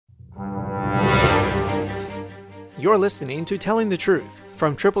You're listening to Telling the Truth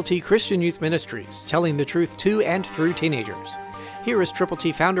from Triple T Christian Youth Ministries, telling the truth to and through teenagers. Here is Triple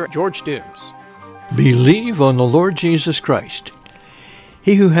T founder George Dooms. Believe on the Lord Jesus Christ.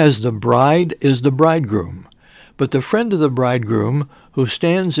 He who has the bride is the bridegroom, but the friend of the bridegroom who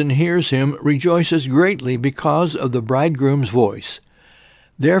stands and hears him rejoices greatly because of the bridegroom's voice.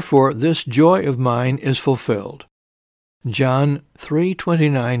 Therefore this joy of mine is fulfilled. John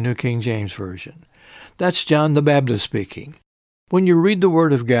 3:29, New King James Version. That's John the Baptist speaking. When you read the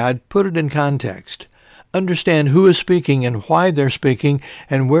Word of God, put it in context. Understand who is speaking and why they're speaking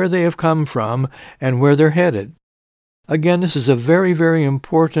and where they have come from and where they're headed. Again, this is a very, very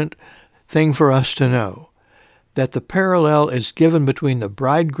important thing for us to know, that the parallel is given between the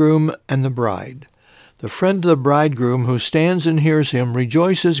bridegroom and the bride. The friend of the bridegroom who stands and hears him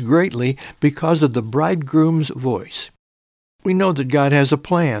rejoices greatly because of the bridegroom's voice. We know that God has a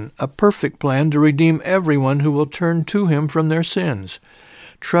plan, a perfect plan to redeem everyone who will turn to him from their sins,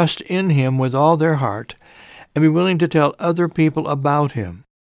 trust in him with all their heart, and be willing to tell other people about him.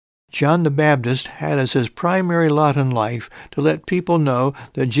 John the Baptist had as his primary lot in life to let people know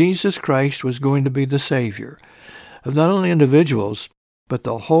that Jesus Christ was going to be the Savior of not only individuals, but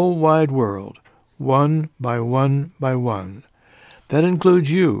the whole wide world, one by one by one. That includes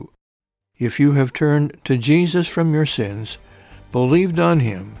you. If you have turned to Jesus from your sins, believed on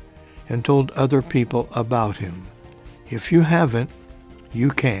him, and told other people about him. If you haven't, you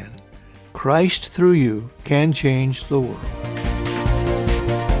can. Christ through you can change the world.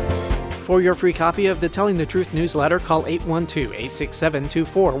 For your free copy of the Telling the Truth newsletter, call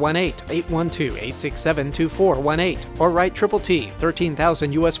 812-867-2418, 812-867-2418, or write Triple T,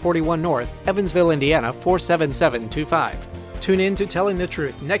 13,000 U.S. 41 North, Evansville, Indiana, 47725. Tune in to Telling the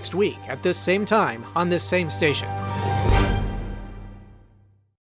Truth next week at this same time on this same station.